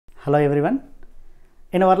Hello everyone.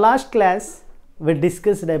 In our last class, we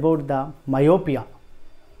discussed about the myopia.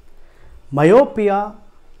 Myopia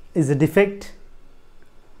is a defect.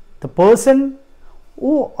 The person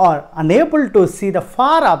who are unable to see the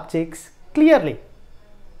far objects clearly.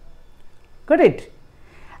 Got it?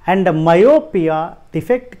 And the myopia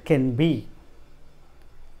defect can be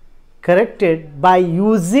corrected by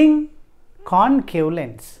using concave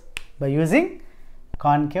lens.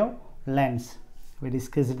 We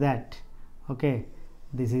discussed that. Okay,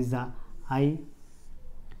 this is the eye,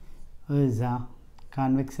 is a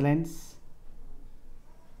convex lens.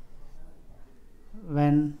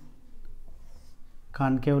 When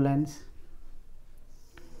concave lens,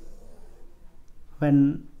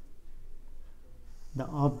 when the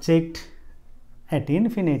object at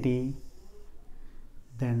infinity,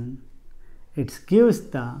 then it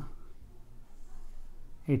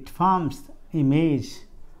forms image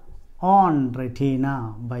on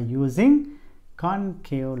retina by using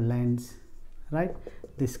concave lens, right?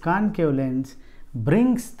 This concave lens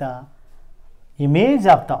brings the image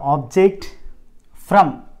of the object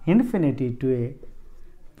from infinity to a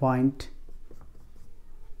point,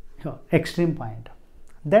 extreme point.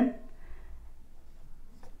 Then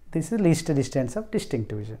this is least distance of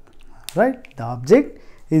distinct vision, right? The object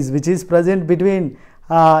which is present between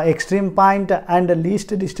extreme point and the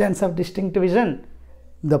least distance of distinct vision,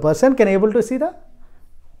 the person can able to see the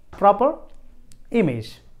proper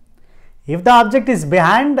image. If the object is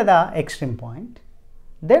behind the extreme point,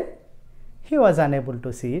 then he was unable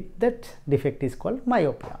to see it. That defect is called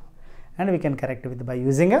myopia, and we can correct it by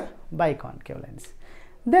using a biconcave lens.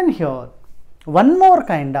 Then here one more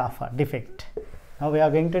kind of defect. Now we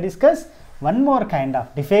are going to discuss one more kind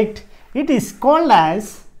of defect. It is called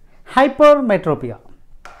as hypermetropia.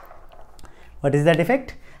 What is the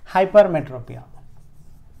defect? Hypermetropia.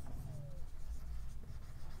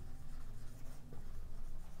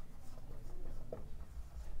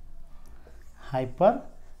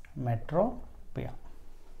 Hypermetropia.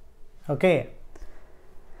 Okay.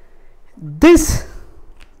 This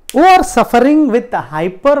who are suffering with the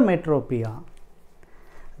hypermetropia,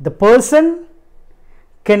 the person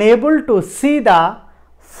can able to see the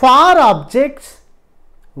far objects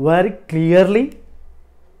very clearly.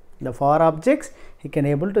 The far objects he can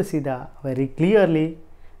able to see the very clearly,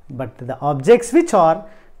 but the objects which are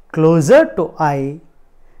closer to eye,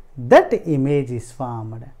 that image is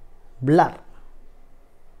formed blur.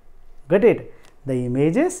 Got it? The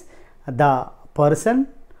images, the person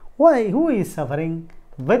who is suffering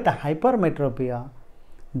with hypermetropia,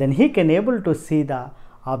 then he can able to see the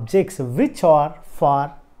objects which are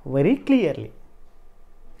far very clearly.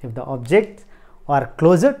 If the objects are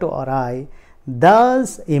closer to our eye,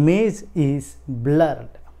 those image is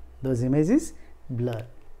blurred. Those images blurred.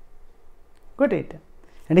 Got it?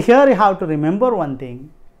 And here you have to remember one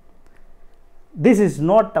thing. This is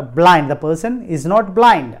not a blind. The person is not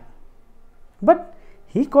blind, but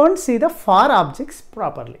he can't see the far objects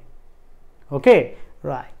properly. Okay,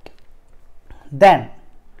 right. Then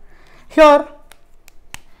here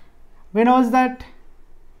we know that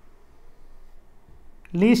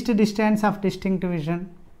least distance of distinct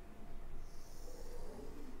vision.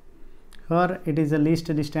 Here it is the least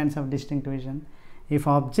distance of distinct vision. If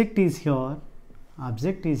object is here,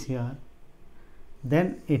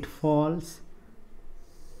 then it falls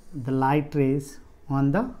the light rays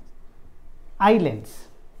on the eye lens.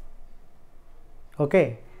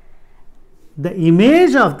 Okay, the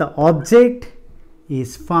image of the object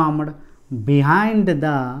is formed behind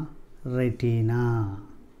the retina.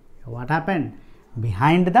 What happened?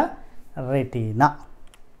 Behind the retina.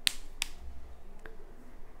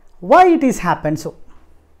 Why it is happened so?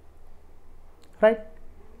 Right?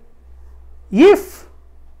 If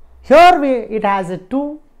here it has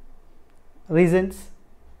two reasons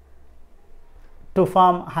to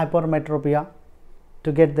form hypermetropia,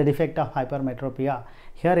 to get the defect of hypermetropia.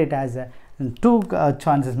 Here it has two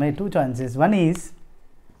chances. One is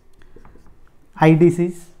eye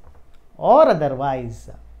disease, or otherwise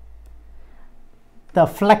the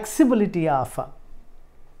flexibility of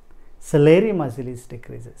ciliary muscle is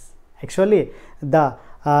decreases. Actually, the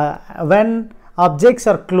when objects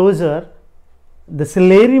are closer, the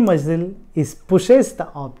ciliary muscle is pushes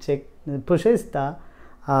the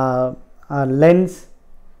lens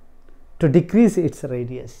to decrease its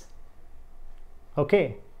radius.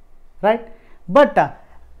 Okay, right? But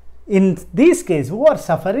in this case, who are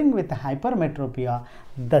suffering with hypermetropia,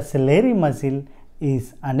 the ciliary muscle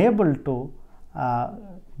is unable to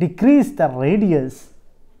decrease the radius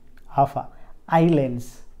of eye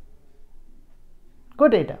lens.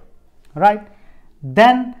 Good data, right?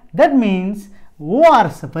 Then that means who are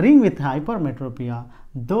suffering with hypermetropia,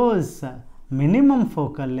 those minimum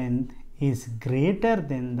focal length is greater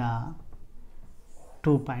than the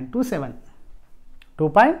 2.27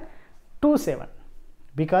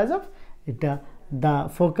 because of it, the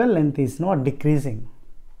focal length is not decreasing.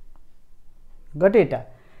 Got it?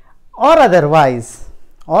 Or otherwise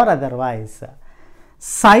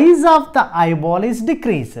size of the eyeball is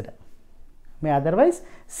decreased. Otherwise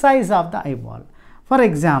size of the eyeball. For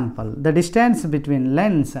example, the distance between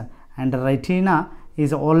lens and retina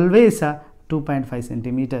is always 2.5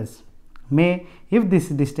 centimeters. If this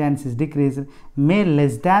distance is decreased, may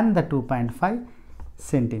less than the 2.5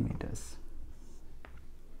 centimeters.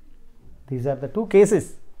 These are the two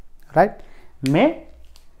cases, right? May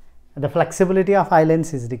the flexibility of eye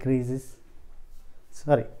lens is decreases.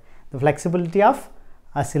 The flexibility of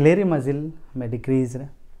a ciliary muscle may decrease,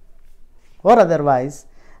 or otherwise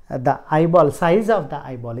the eyeball size of the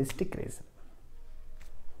eyeball is decreased.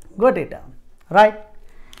 Got it? Right?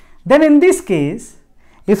 Then in this case,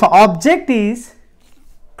 if object is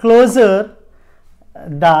closer,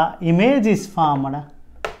 the image is formed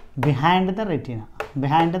behind the retina.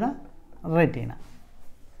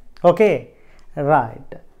 Okay,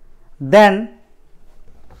 right. Then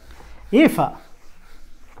if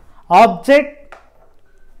object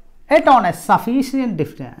at on a sufficient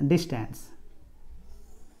distance,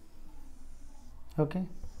 okay,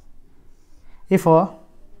 if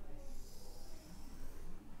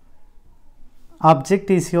object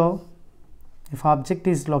is here, if object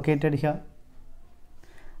is located here,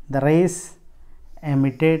 the rays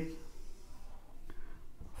emitted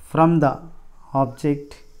from the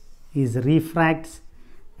object is refracts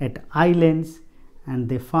at eye lens and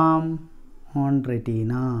they form on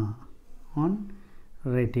retina.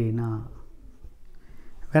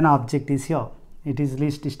 When object is here, it is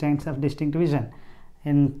least distance of distinct vision.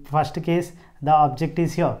 In first case, the object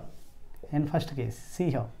is here. In first case, see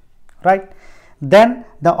here, right? Then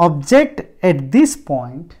the object at this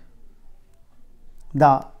point,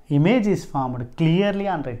 the image is formed clearly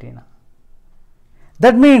on retina.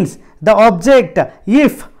 That means the object,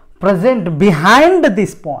 if present behind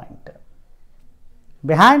this point,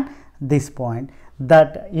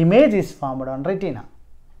 that image is formed on retina.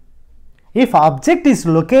 If object is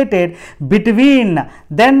located between,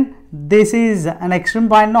 then this is an extreme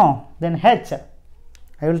point, no, then H.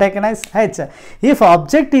 I will take a nice H. If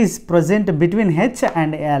object is present between H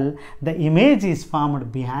and L, the image is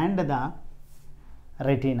formed behind the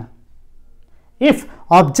retina. If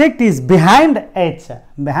object is behind H,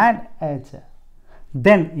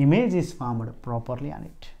 then image is formed properly on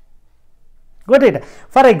it. Got it?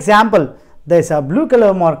 For example, there is a blue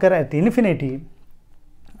color marker at infinity.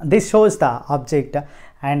 This shows the object,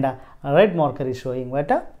 and a red marker is showing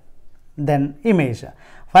what? Then image.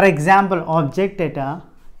 For example, object at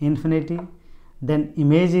infinity, then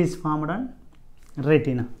image is formed on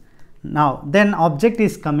retina. Now then object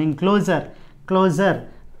is coming closer,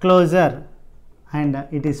 and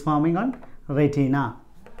it is forming on retina.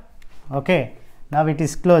 Okay, now it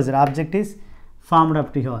is closer, object is formed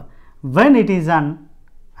up to here. When it is on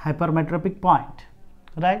hypermetropic point,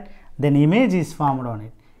 right, then image is formed on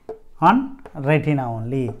it, on retina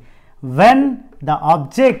only. When the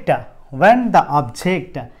object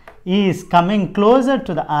is coming closer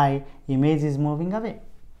to the eye, image is moving away,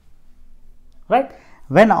 right?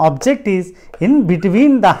 When object is in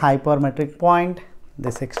between the hypermetric point,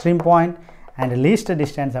 this extreme point, and least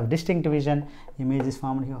distance of distinct vision, image is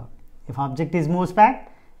formed here. If object is moves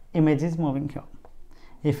back, image is moving here.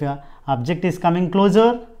 If object is coming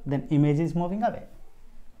closer, then image is moving away.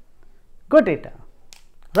 Got it?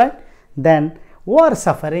 Right? Then who are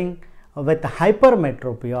suffering with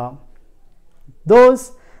hypermetropia,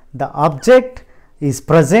 those the object is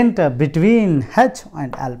present between H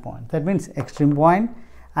and L point, that means extreme point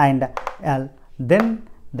and L, then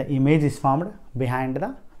the image is formed behind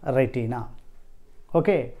the retina.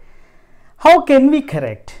 Okay, how can we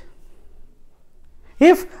correct?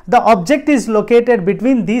 If the object is located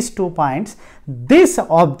between these 2 points, this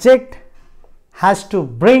object has to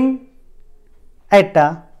bring at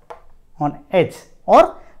on H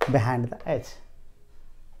or behind the H.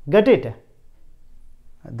 Get it?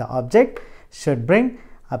 The object should bring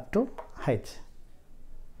up to H.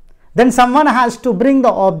 Then someone has to bring the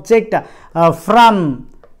object from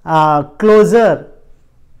closer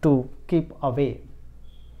to keep away.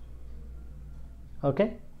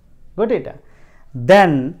 Okay, got it?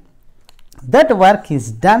 Then that work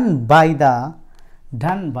is done by the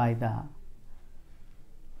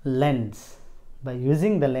lens. By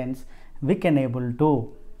using the lens, we can able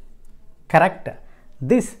to correct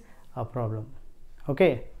this problem.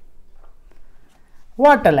 Okay,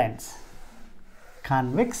 what a lens?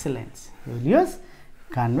 Convex lens. You will use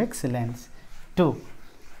convex lens to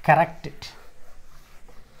correct it.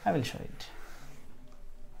 I will show it.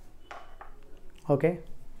 Okay.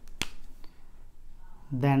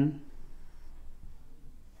 Then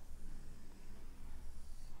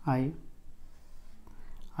eye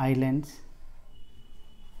lens.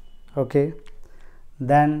 Okay.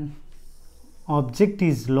 Then object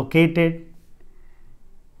is located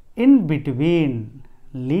in between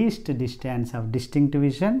least distance of distinct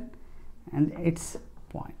vision and its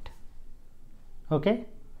point. Okay.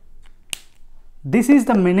 This is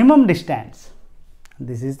the minimum distance.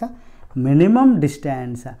 This is the minimum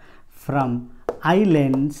distance from eye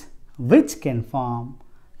lens which can form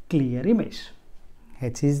clear image.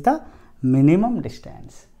 H is the minimum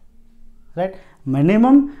distance, right?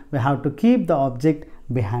 Minimum, we have to keep the object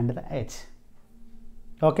behind the edge.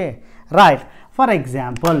 Okay, right. For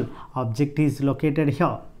example, object is located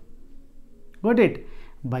here. Got it?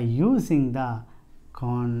 By using the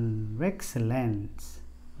convex lens,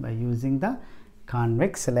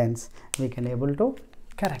 we can able to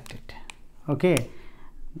correct it. Okay.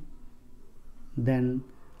 Then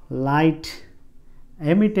light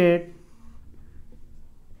emitted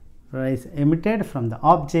from the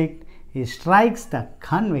object, it strikes the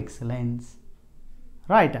convex lens,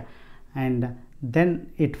 right, and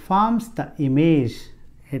then it forms the image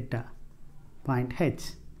at point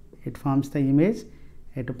H. It forms the image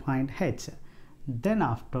at point H. Then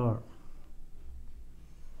after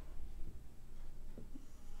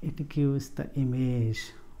it gives the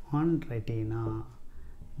image on retina.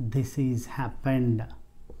 This is happened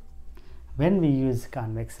when we use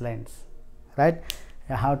convex lens, right?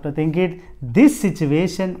 You have to think it. This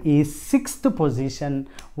situation is 6th position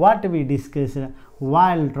what we discussed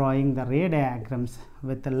while drawing the ray diagrams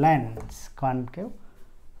with the lens,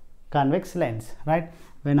 convex lens, right?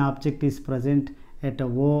 When object is present at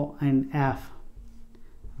O and F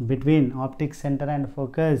between optic center and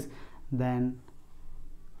focus, then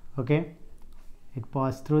okay, it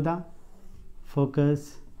passes through the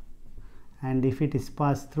focus, and if it is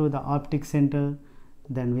passed through the optic center,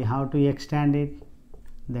 then we have to extend it.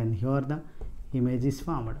 Then here the image is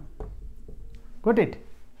formed. Got it?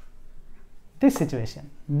 This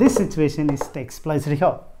situation is takes place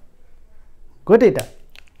here. Got it?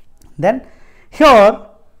 Then here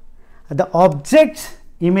the object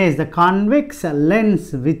image, the convex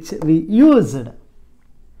lens which we used,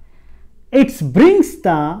 it brings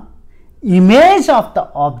the image of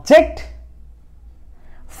the object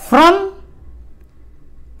from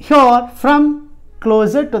here, from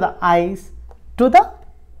closer to the eyes to the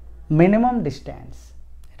minimum distance.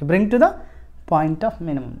 It brings to the point of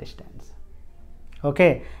minimum distance.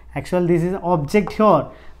 Okay, actually this is object here.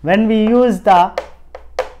 When we use the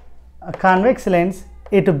convex lens,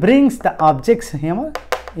 it brings the object's here,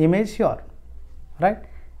 image here, right?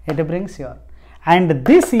 It brings here, and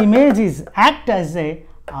this image is act as a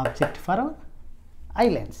object for our eye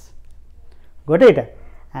lens. Got it?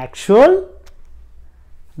 Actual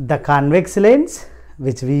the convex lens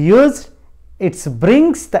which we used, it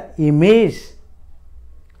brings the image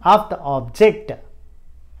of the object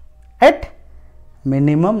at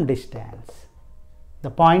minimum distance,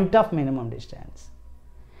 the point of minimum distance,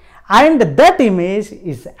 and that image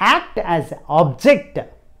is act as object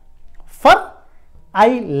for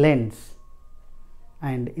eye lens,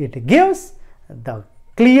 and it gives the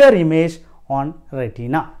clear image on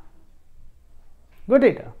retina. Got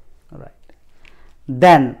it? Right.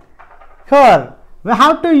 Then here we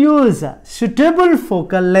have to use suitable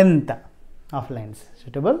focal length of lens.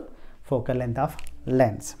 Suitable focal length of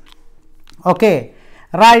lens. Okay,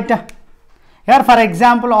 right. Here for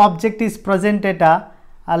example, object is present at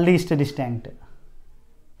a least distant.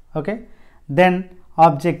 Okay, then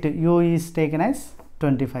object U is taken as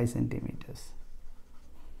 25 centimeters.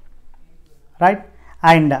 Right,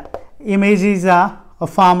 and image is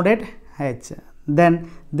formed at H.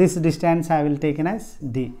 Then this distance I will taken as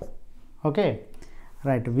D. Okay,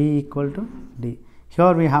 right, V equal to D.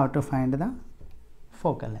 Here we have to find the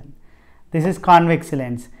focal length. This is convex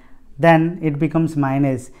lens. Then it becomes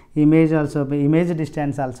minus. Image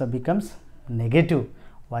distance also becomes negative.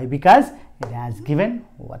 Why? Because it has given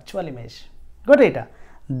virtual image. Got it?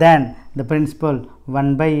 Then the principle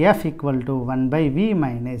 1 by F equal to 1 by V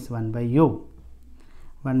minus 1 by U.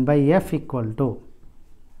 1 by F equal to,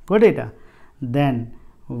 got it? Then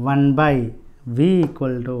 1 by V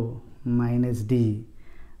equal to minus D,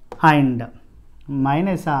 and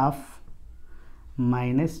minus of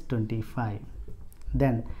minus 25.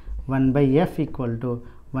 Then 1 by F equal to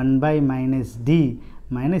 1 by minus D,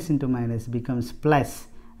 minus into minus becomes plus,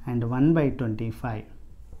 and 1 by 25,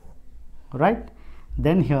 right?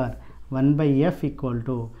 Then here 1 by f equal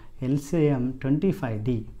to LCM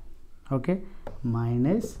 25D, okay,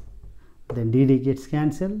 minus, then dd gets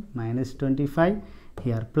cancelled, minus 25,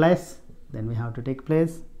 here plus, then we have to take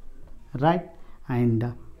place, right,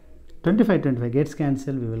 and 25 gets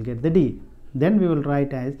cancelled, we will get the d. Then we will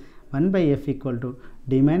write as 1 by f equal to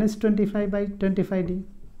d minus 25 by 25d,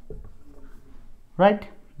 right?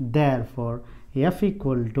 Therefore f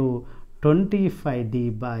equal to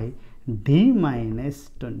 25d by d minus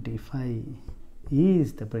 25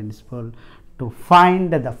 is the principle to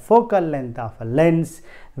find the focal length of a lens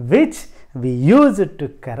which we use it to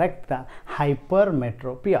correct the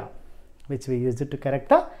hypermetropia,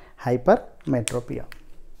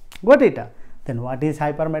 Got it? Then what is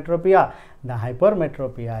hypermetropia? The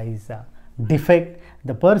hypermetropia is a defect,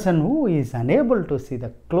 the person who is unable to see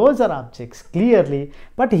the closer objects clearly,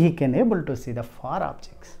 but he can able to see the far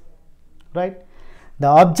objects, right? The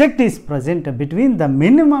object is present between the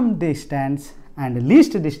minimum distance and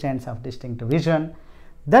least distance of distinct vision.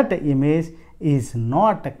 That image is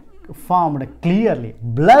not formed clearly,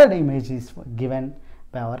 blurred image is given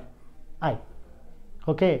by our eye,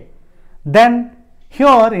 okay? Then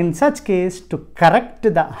here in such case, to correct the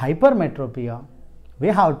hypermetropia, we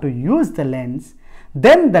have to use the lens.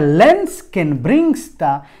 Then the lens can brings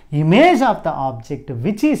the image of the object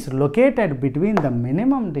which is located between the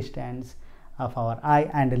minimum distance of our eye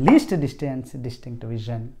and least distance distinct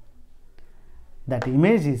vision. That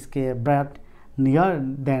image is brought near,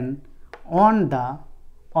 then on the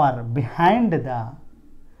or behind the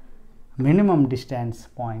minimum distance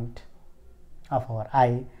point of our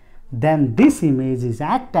eye. Then this image is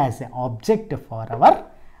act as an object for our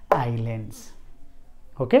eye lens,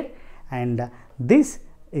 okay? And this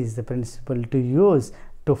is the principle to use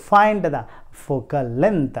to find the focal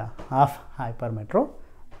length of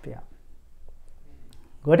hypermetropia.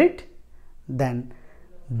 Got it? Then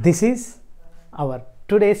this is our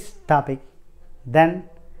today's topic. Then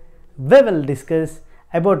we will discuss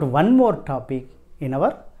about one more topic in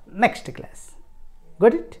our next class.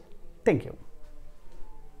 Got it? Thank you.